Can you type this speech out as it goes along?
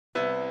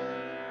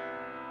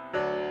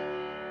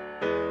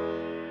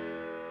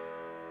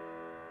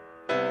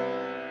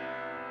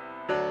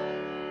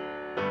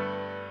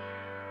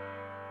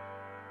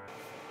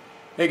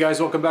Hey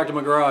guys, welcome back to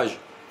my garage.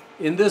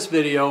 In this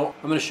video,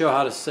 I'm going to show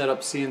how to set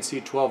up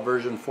CNC12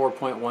 version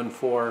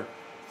 4.14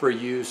 for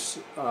use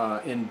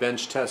in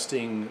bench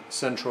testing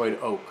Centroid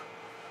OAK.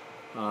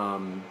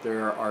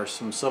 There are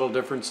some subtle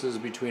differences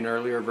between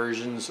earlier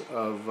versions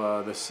of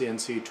the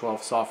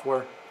CNC12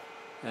 software,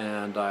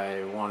 and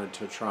I wanted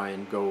to try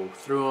and go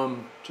through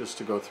them just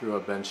to go through a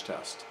bench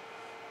test.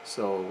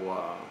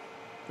 So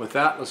with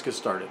that, let's get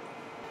started.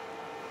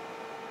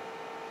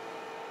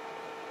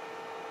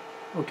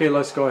 Okay,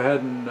 let's go ahead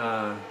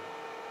and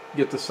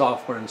get the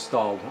software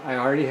installed. I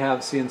already have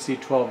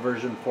CNC12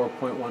 version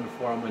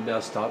 4.14 on my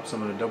desktop, so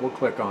I'm going to double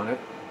click on it.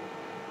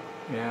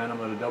 And I'm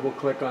going to double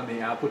click on the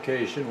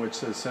application which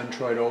says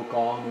Centroid OAK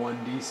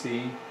All-in-One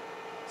DC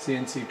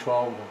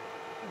CNC12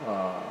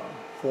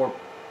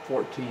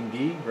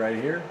 414D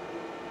right here.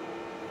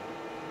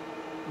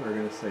 We're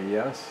going to say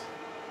yes.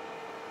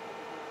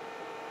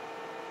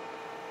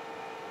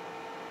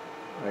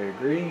 I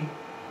agree.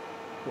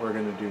 We're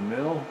going to do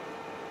mill.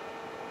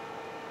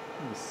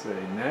 Let's say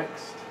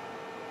next,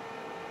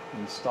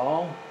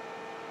 install.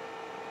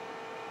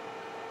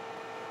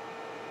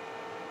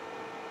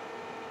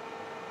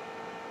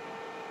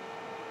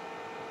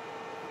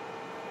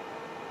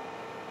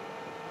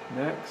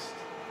 Next,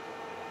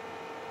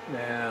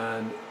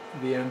 and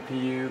the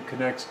MPU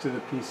connects to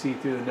the PC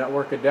through the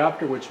network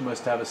adapter, which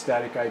must have a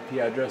static IP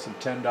address of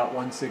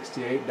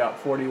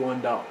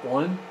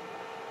 10.168.41.1.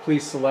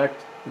 Please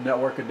select the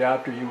network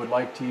adapter you would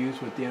like to use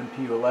with the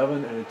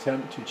MPU11 and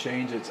attempt to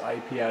change its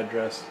IP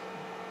address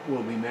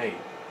will be made.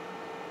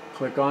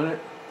 Click on it.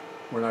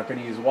 We're not going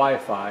to use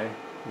Wi-Fi.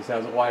 This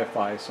has a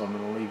Wi-Fi, so I'm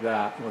going to leave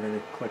that. We're going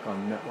to click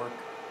on network.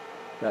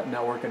 That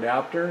network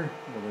adapter,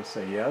 we're going to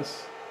say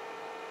yes.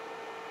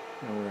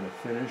 And we're going to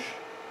finish.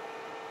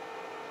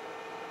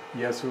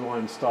 Yes, we want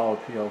to install a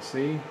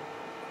PLC.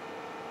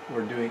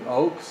 We're doing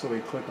OAK, so we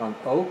click on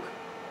OAK.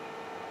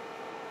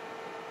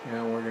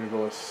 And we're going to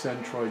go with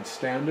Centroid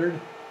Standard.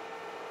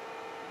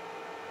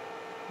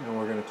 And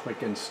we're going to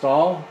click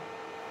Install.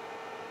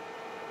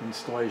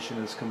 Installation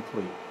is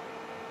complete.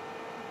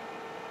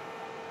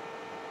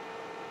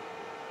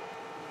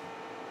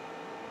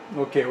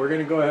 Okay, we're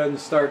going to go ahead and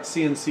start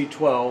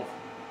CNC12.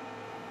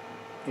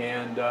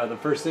 And the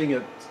first thing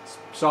that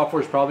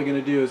software is probably going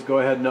to do is go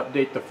ahead and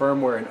update the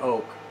firmware in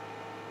OAK.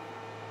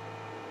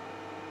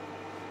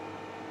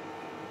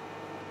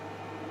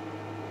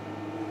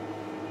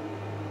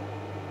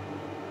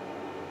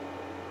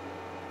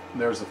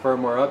 There's the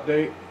firmware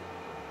update,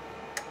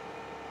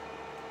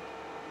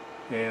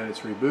 and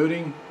it's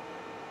rebooting.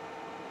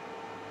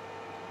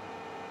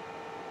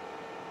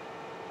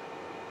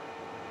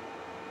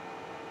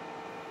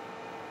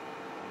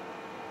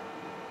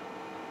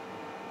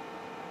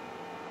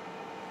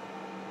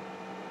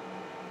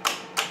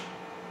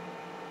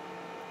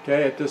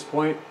 Okay, at this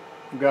point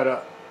we've got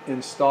to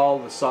install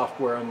the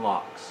software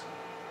unlocks.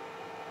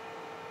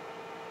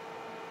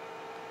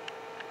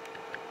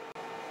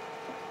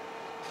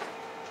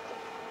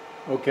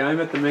 Okay, I'm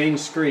at the main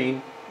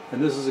screen,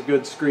 and this is a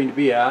good screen to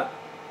be at.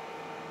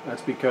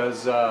 That's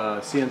because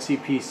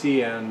CNC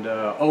PC and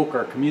OAK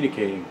are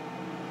communicating.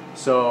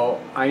 So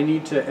I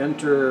need to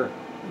enter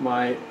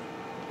my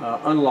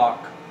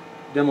unlock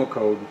demo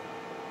code.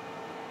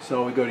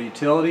 So we go to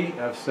Utility,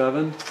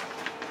 F7,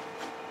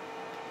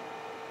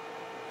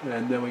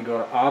 and then we go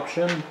to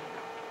Option,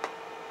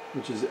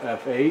 which is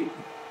F8,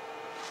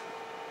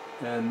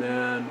 and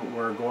then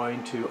we're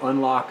going to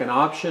unlock an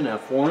option,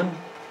 F1.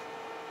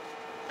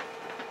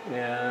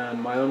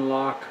 And my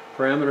unlock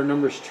parameter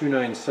number is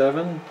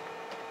 297,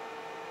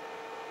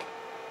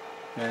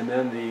 and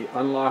then the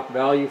unlock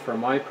value for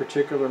my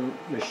particular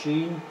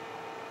machine,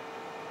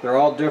 they're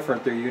all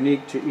different, they're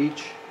unique to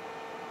each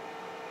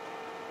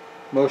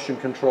motion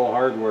control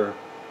hardware.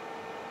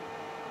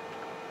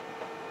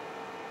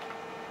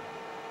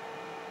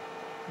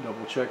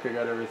 Double check I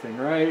got everything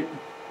right,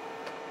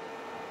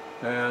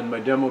 and my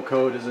demo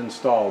code is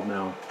installed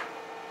now.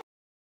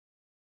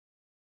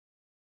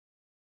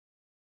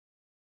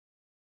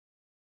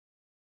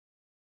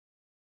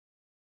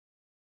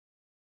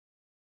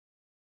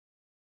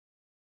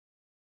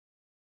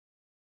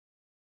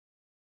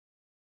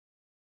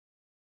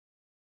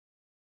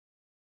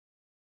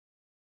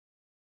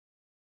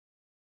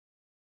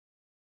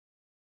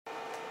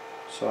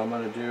 So I'm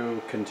going to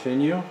do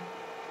continue.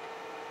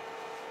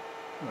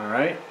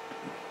 Alright.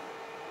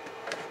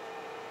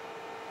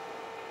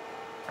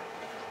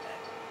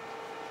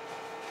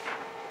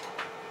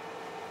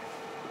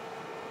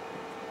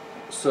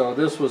 So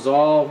this was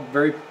all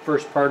very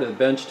first part of the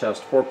bench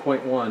test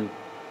 4.1,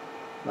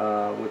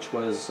 which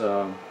was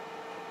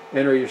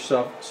enter your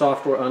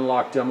software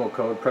unlock demo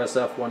code, press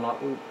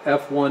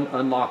F1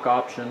 unlock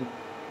option,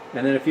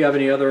 and then if you have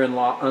any other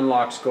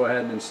unlocks, go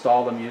ahead and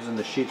install them using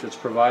the sheet that's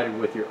provided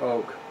with your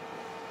OAK.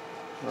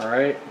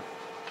 Alright,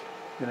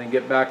 and then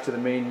get back to the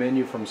main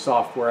menu from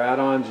software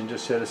add-ons and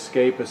just hit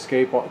escape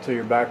until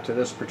you're back to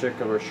this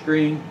particular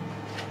screen.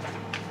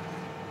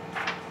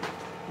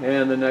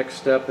 And the next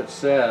step, it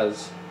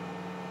says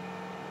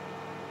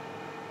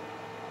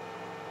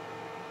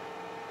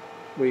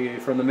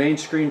from the main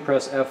screen,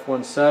 press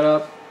F1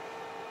 setup,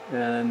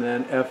 and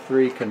then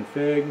F3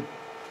 config.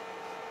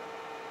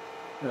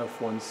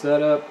 F1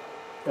 setup,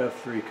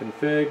 F3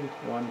 config,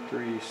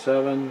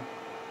 137,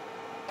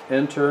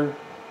 enter,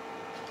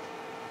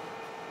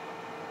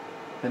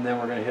 and then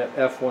we're going to hit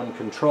F1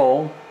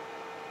 control,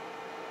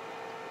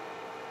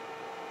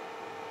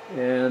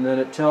 and then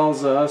it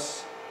tells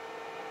us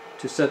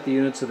to set the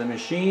units of the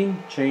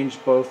machine,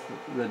 change both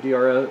the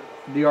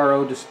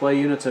DRO display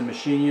units and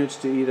machine units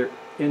to either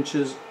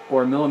inches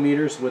or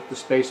millimeters with the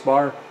space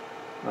bar.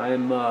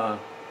 I'm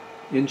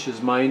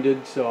inches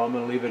minded, so I'm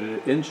going to leave it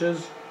at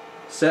inches.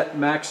 Set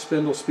max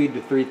spindle speed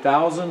to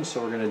 3000,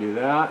 so we're going to do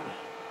that.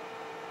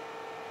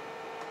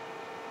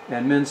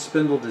 And min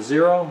spindle to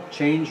 0.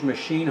 Change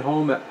machine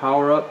home at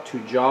power up to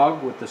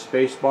jog with the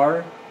space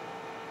bar.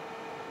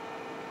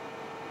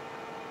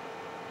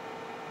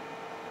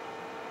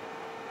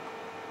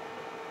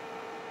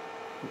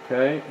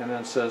 Okay, and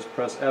then it says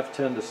press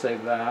F10 to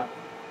save that.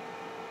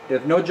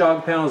 If no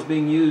jog panel is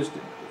being used,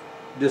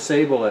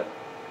 disable it.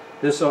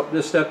 This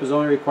step is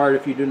only required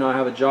if you do not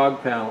have a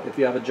jog panel. If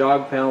you have a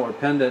jog panel or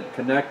pendant,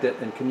 connect it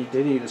and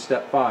continue to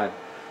step 5.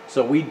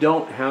 So we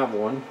don't have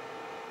one,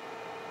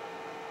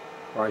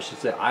 or I should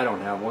say I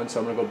don't have one,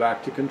 so I'm going to go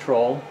back to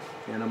control,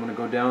 and I'm going to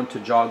go down to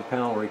jog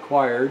panel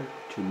required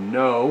to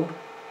no,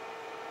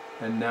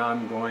 and now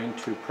I'm going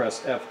to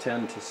press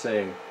F10 to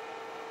save.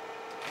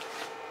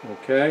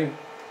 Okay,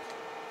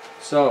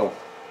 so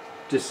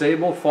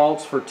disable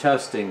faults for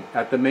testing.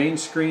 At the main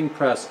screen,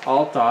 press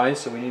Alt-I,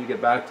 so we need to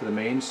get back to the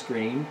main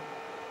screen.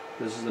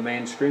 This is the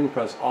main screen,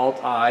 press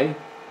Alt-I.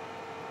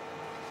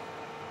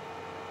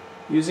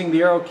 Using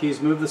the arrow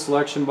keys, move the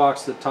selection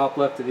box to the top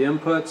left of the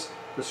inputs.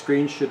 The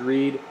screen should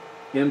read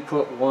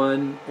Input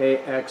 1,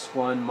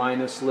 AX1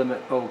 minus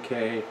limit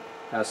OK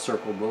as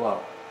circled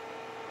below.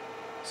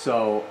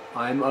 So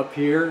I'm up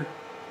here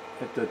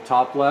at the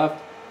top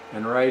left,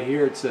 and right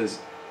here it says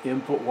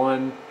Input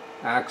 1,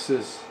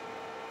 axis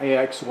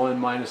AX1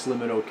 minus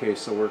limit OK,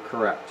 so we're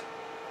correct.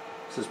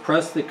 It says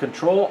press the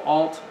Control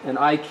Alt and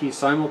I key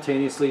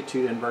simultaneously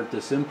to invert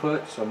this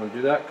input, so I'm going to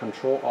do that.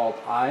 Control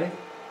Alt I,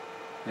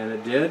 and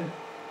it did.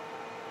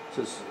 It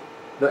says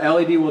the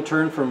LED will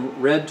turn from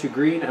red to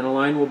green and a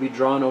line will be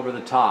drawn over the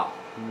top.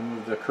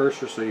 Move the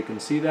cursor so you can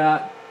see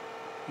that,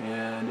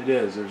 and it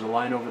is. There's a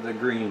line over the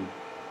green.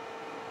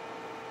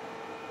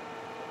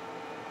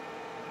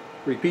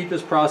 Repeat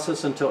this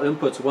process until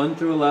inputs 1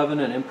 through 11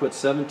 and inputs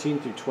 17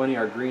 through 20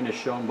 are green as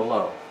shown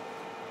below.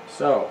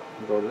 So,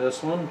 go to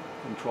this one,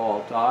 Control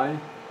Alt I,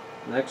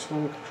 next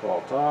one,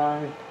 Control Alt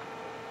I.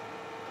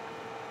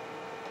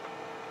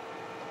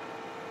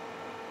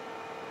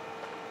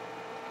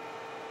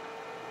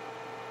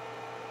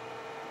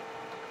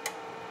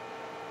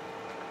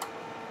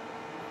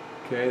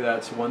 Okay,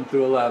 that's 1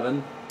 through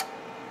 11.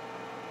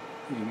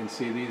 You can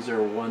see these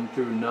are 1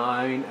 through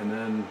 9, and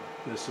then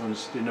this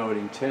one's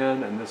denoting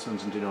 10, and this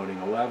one's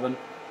denoting 11.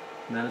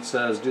 And then it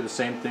says do the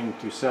same thing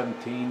to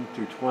 17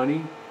 through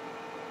 20.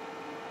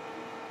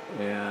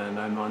 And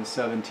I'm on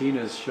 17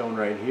 as shown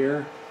right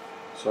here.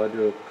 So I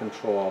do a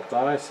Control Alt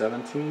I,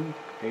 17,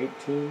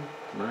 18,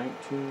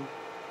 19,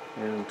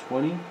 and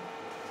 20.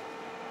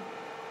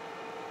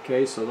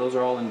 Okay, so those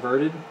are all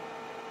inverted.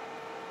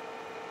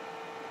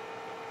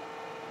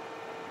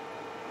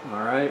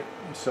 Alright,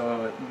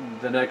 so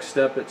the next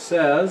step it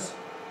says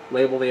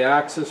label the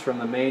axis from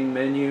the main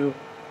menu,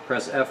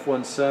 press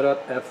F1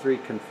 setup,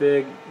 F3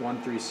 config,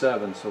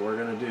 137. So we're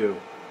going to do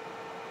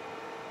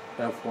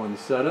F1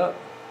 setup,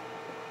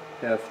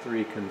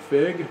 F3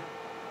 config,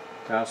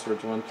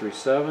 password's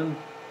 137,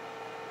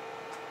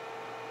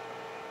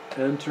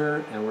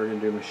 enter, and we're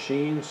going to do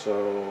machine,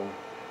 so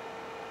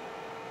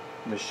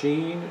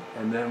machine,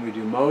 and then we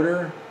do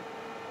motor,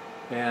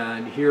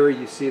 and here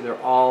you see they're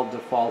all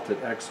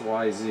defaulted X,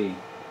 Y, Z.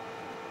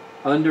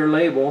 Under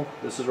label,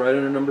 this is right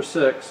under number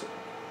 6,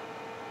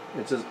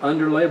 it says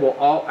under label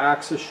all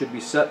axis should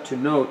be set to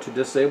no to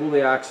disable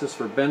the axis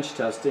for bench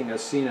testing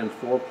as seen in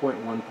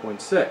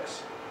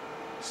 4.1.6.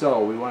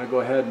 So we want to go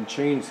ahead and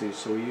change these,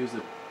 so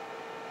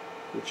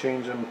we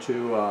change them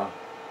to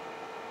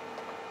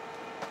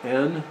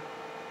N,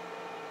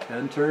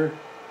 enter,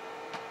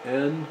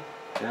 N,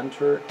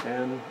 enter,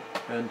 N,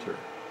 enter.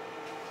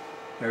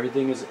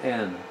 Everything is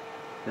N.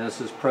 And this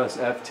is press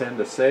F10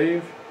 to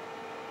save.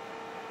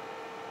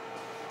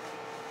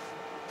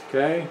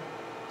 Okay.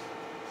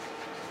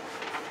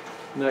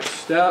 Next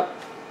step,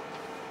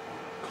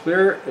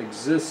 clear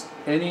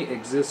any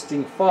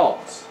existing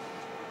faults.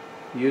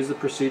 Use the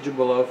procedure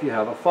below if you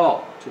have a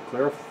fault. To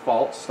clear a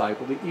fault,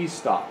 staple the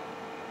E-stop.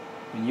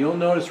 And you'll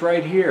notice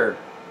right here,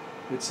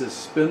 it says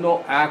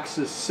spindle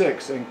axis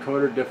 6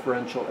 encoder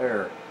differential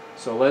error.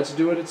 So let's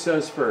do what it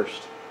says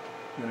first.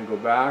 I'm going to go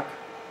back,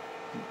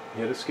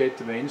 hit escape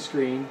to main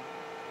screen,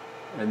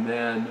 and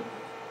then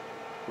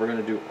we're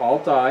going to do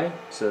Alt-I. It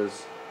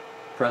says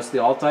press the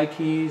Alt-I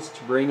keys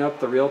to bring up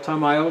the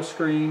real-time I/O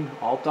screen,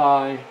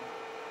 Alt-I,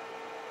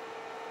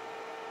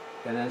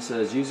 and then it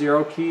says use the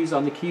arrow keys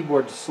on the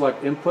keyboard to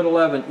select input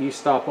 11,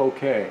 E-stop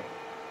OK.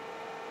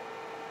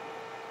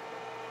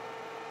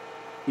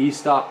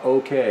 E-stop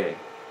OK.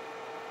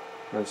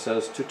 And it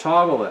says to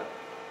toggle it.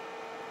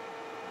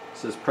 It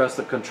says press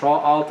the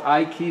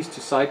Control-Alt-I keys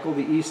to cycle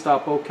the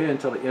E-stop OK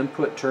until the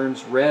input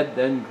turns red,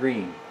 then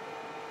green.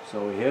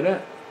 So we hit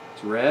it,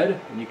 it's red,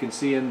 and you can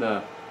see in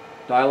the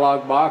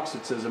dialog box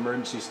it says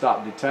emergency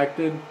stop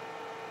detected.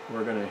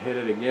 We're going to hit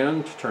it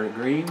again to turn it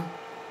green.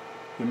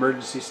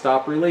 Emergency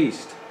stop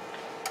released.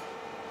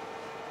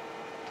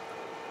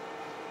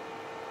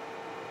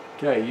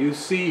 Okay, you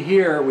see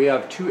here we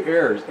have two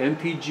errors,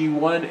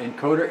 MPG1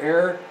 encoder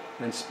error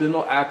and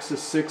spindle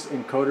axis 6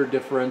 encoder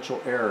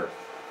differential error.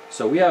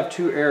 So we have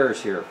two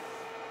errors here.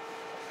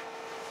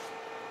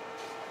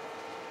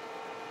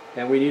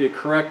 And we need to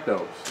correct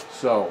those.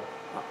 So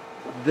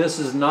this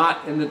is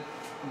not in the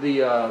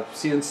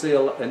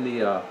CNC in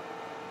the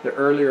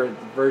earlier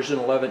version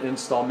 11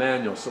 install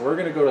manual. So we're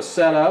going to go to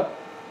setup,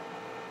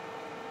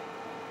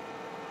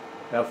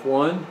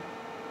 F1,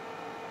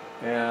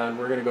 and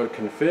we're going to go to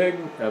config,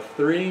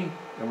 F3,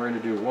 and we're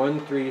going to do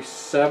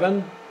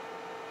 137,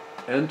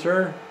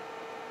 enter.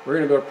 We're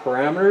going to go to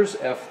parameters,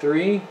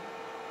 F3,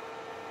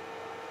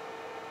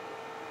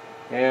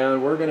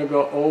 and we're going to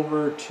go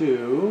over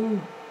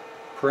to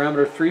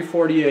parameter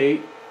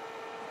 348,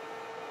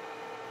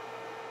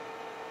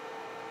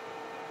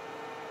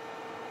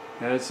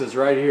 and it says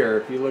right here,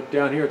 if you look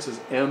down here, it says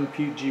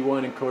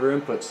MPG1 encoder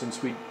input.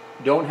 Since we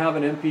don't have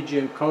an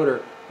MPG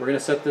encoder, we're going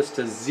to set this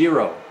to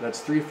 0. That's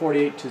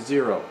 348 to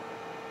 0.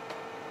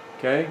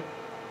 Okay?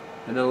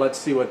 And then let's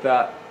see what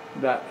that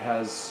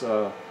has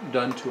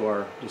done to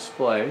our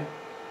display.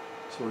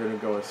 So we're going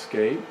to go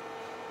escape.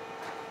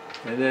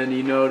 And then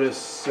you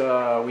notice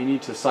we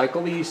need to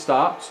cycle the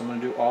E-stop. So I'm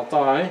going to do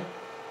Alt-I.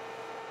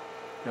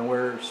 And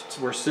we're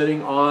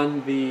sitting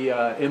on the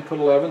input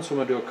 11, so I'm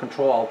going to do a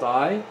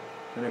Control-Alt-I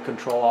and a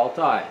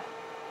Control-Alt-I.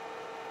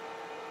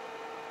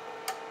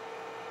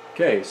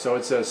 Okay, so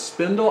it says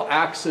spindle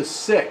axis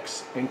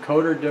 6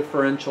 encoder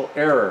differential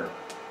error.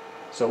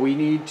 So we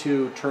need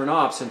to turn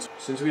off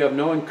since we have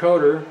no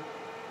encoder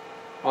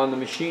on the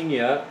machine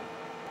yet.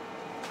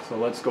 So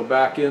let's go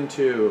back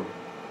into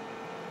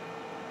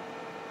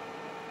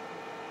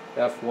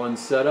F1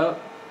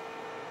 setup,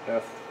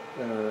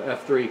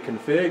 F3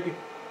 config,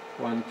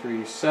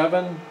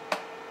 137,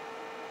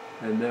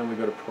 and then we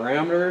go to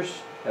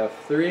parameters,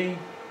 F3,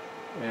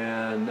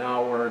 and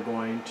now we're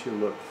going to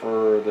look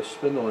for the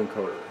spindle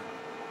encoder.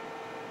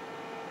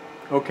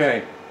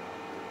 Okay,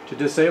 to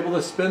disable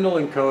the spindle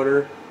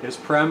encoder is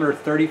parameter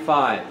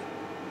 35.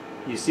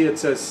 You see it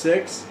says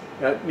 6.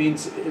 That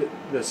means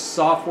the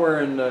software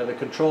and the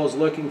control is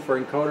looking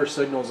for encoder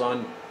signals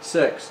on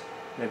 6.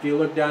 And if you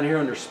look down here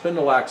under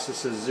spindle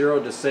axis, is 0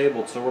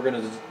 disabled, so we're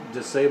going to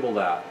disable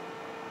that.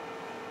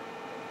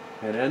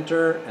 And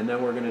enter, and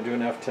then we're going to do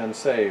an F10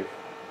 save.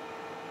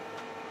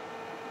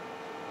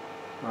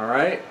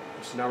 Alright,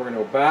 so now we're going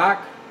to go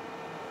back.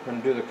 We're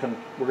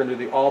going to do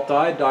the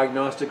Alt-I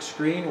diagnostic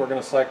screen. We're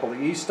going to cycle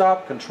the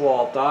E-stop,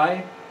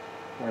 Control-Alt-I.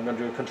 We're going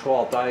to do a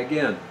Control-Alt-I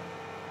again.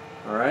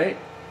 Alright?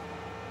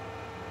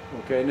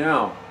 Okay,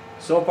 now,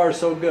 so far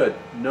so good.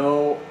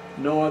 No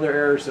other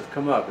errors have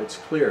come up. It's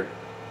cleared.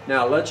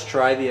 Now let's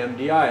try the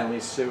MDI and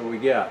let's see what we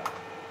get.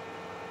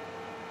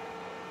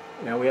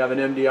 And we have an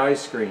MDI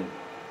screen.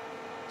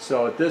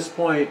 So at this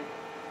point,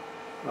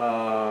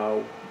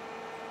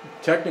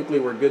 technically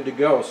we're good to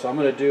go. So I'm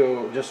going to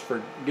do, just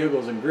for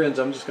giggles and grins,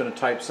 I'm just going to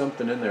type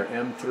something in there.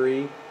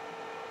 M3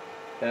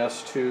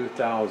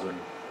 S2000.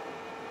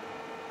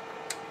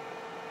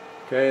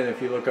 Okay, and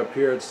if you look up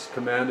here, it's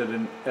commanded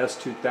in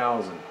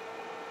S2000.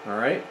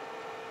 Alright,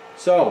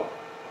 so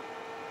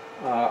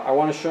I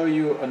want to show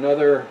you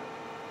another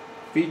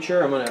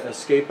feature. I'm going to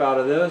escape out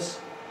of this.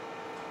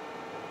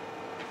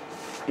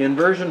 In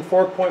version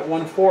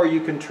 4.14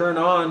 you can turn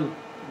on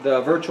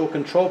the virtual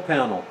control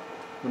panel.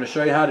 I'm going to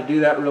show you how to do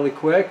that really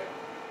quick.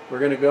 We're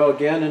going to go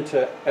again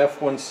into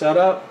F1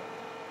 setup,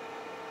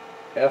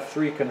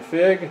 F3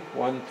 config,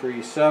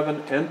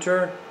 137,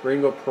 enter. We're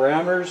going to go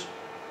parameters,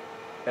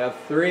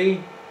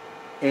 F3,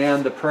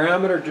 and the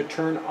parameter to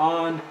turn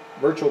on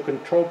virtual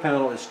control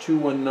panel is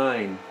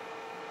 219.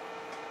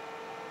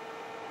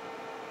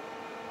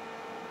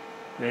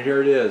 And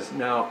here it is.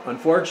 Now,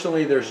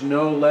 unfortunately, there's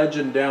no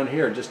legend down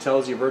here. It just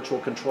tells you virtual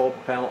control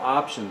panel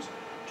options.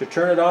 To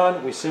turn it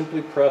on, we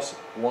simply press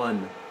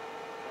 1.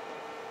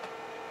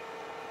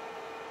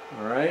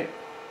 Alright,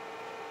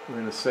 we're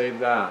going to save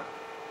that.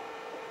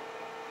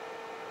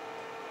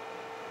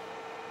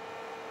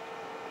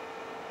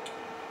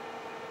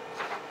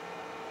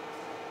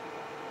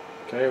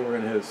 Okay, we're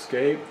going to hit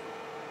escape.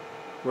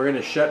 We're going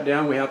to shut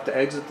down. We have to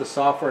exit the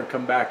software and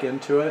come back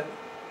into it.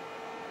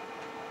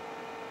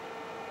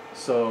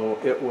 So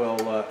it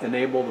will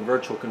enable the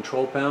virtual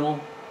control panel.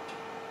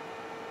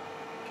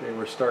 Okay,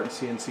 we're starting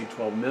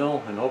CNC12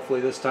 mill, and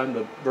hopefully this time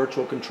the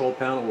virtual control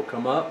panel will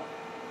come up.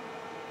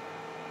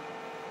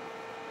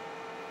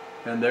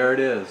 And there it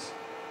is.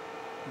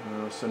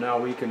 So now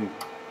we can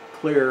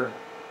clear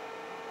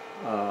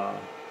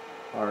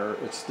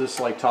it's just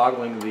like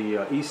toggling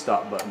the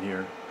E-stop button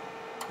here.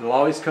 It'll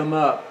always come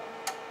up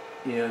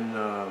in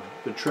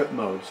the trip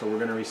mode, so we're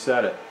going to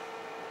reset it.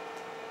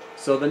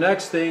 So the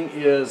next thing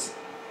is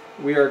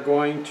we are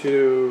going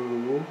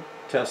to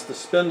test the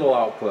spindle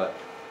output.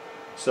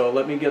 So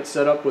let me get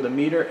set up with a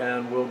meter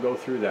and we'll go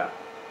through that.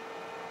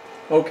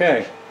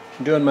 Okay,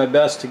 I'm doing my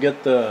best to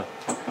get the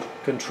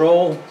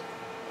control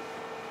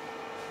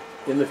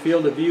in the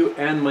field of view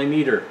and my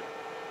meter.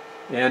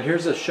 And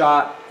here's a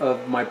shot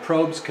of my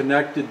probes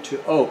connected to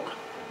OAK.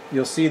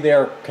 You'll see they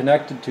are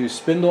connected to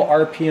spindle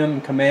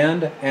RPM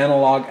command.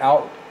 Analog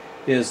out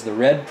is the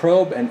red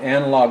probe and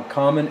analog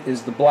common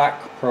is the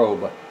black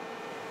probe.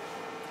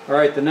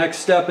 Alright, the next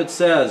step, it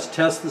says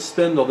test the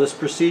spindle. This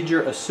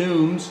procedure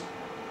assumes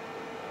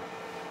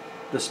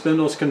the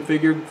spindle is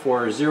configured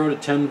for 0 to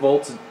 10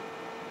 volts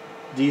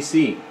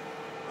DC.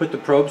 Put the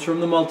probes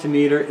from the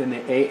multimeter in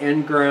the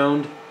AN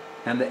ground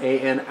and the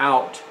AN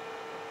out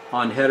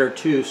on header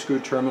 2, screw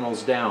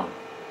terminals down.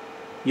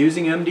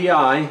 Using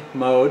MDI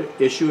mode,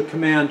 issue a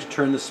command to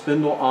turn the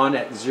spindle on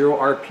at 0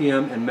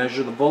 RPM and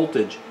measure the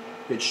voltage.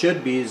 It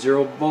should be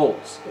 0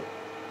 volts.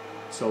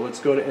 So let's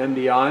go to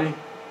MDI.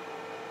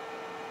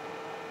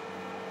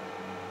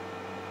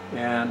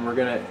 And we're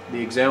going to,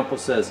 the example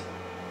says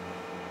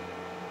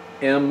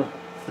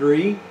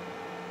M3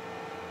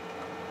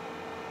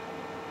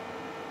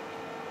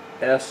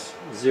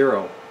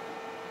 S0.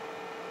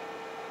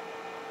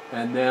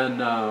 And then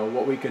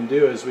what we can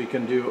do is we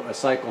can do a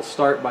cycle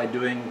start by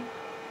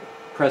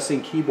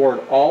pressing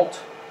keyboard Alt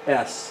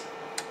S.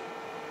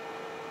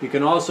 You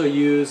can also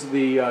use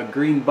the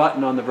green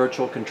button on the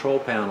virtual control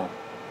panel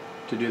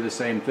to do the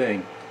same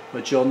thing.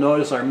 But you'll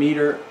notice our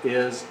meter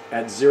is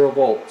at 0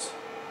 volts.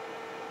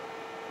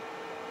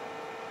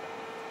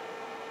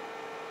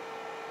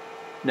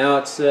 Now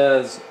it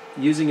says,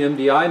 using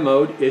MDI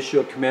mode, issue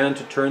a command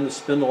to turn the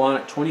spindle on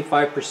at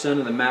 25%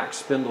 of the max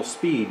spindle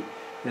speed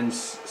and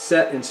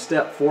set in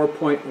step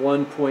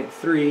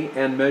 4.1.3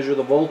 and measure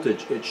the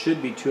voltage. It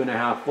should be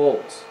 2.5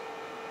 volts.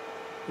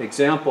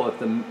 Example, if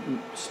the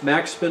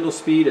max spindle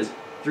speed is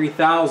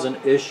 3000,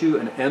 issue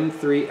an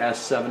M3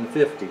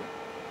 S750.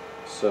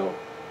 So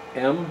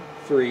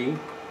M3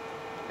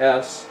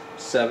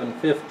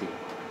 S750.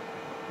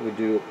 We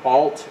do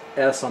Alt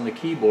S on the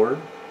keyboard.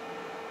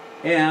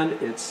 And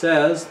it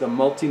says the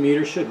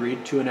multimeter should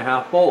read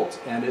 2.5 volts,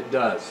 and it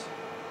does.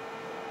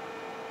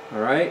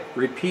 Alright,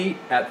 repeat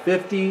at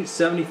 50,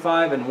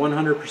 75, and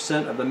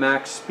 100% of the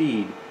max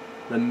speed.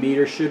 The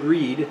meter should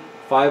read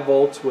 5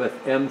 volts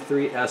with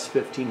M3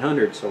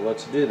 S1500. So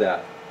let's do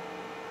that.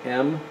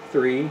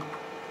 M3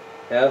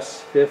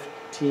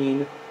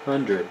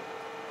 S1500.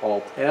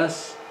 Alt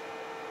S,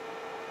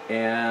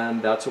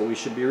 and that's what we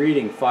should be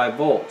reading, 5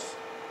 volts.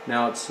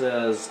 Now it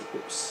says,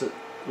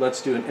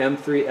 let's do an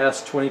M3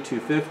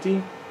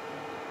 S2250.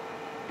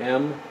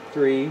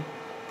 M3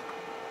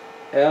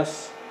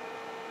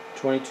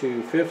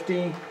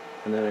 S2250,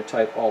 and then I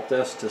type Alt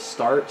S to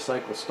start,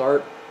 cycle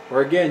start.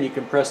 Or again, you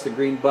can press the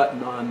green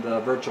button on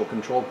the virtual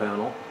control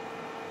panel.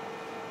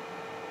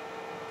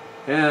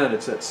 And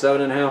it's at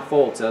 7.5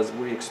 volts as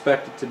we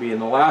expect it to be.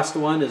 And the last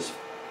one is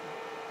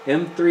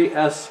M3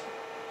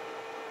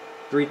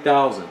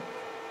 S3000.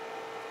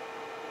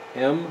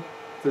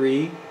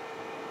 M3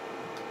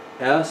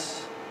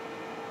 S3000.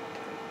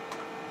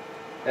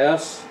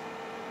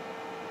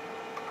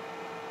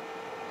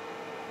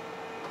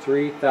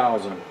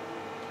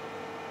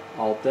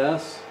 Alt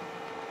S,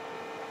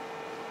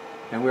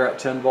 and we're at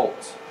 10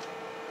 volts.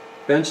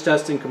 Bench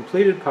testing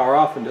completed. Power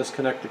off and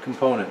disconnect the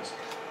components.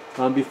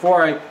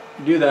 Before I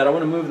do that, I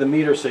want to move the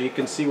meter so you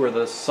can see where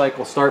the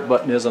cycle start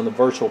button is on the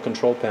virtual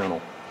control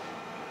panel.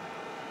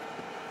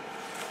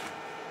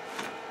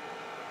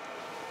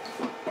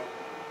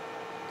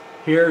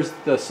 Here's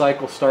the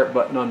cycle start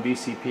button on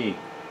VCP.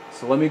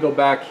 So let me go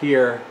back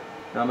here.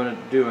 I'm going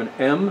to do an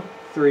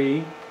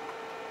M3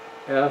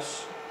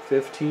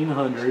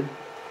 S1500,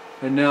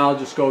 and now I'll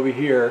just go over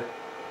here.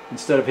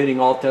 Instead of hitting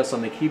Alt S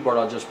on the keyboard,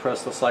 I'll just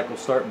press the cycle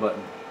start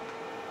button.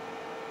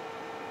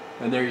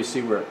 And there you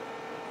see we're at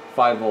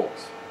 5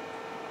 volts.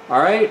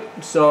 Alright,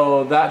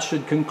 so that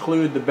should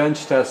conclude the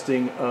bench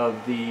testing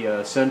of the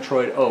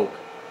Centroid OAK.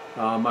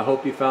 I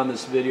hope you found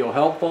this video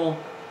helpful,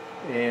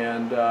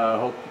 and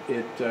hope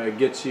it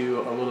gets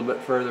you a little bit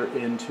further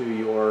into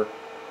your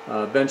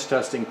bench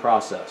testing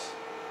process.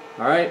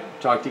 Alright,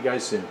 talk to you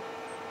guys soon.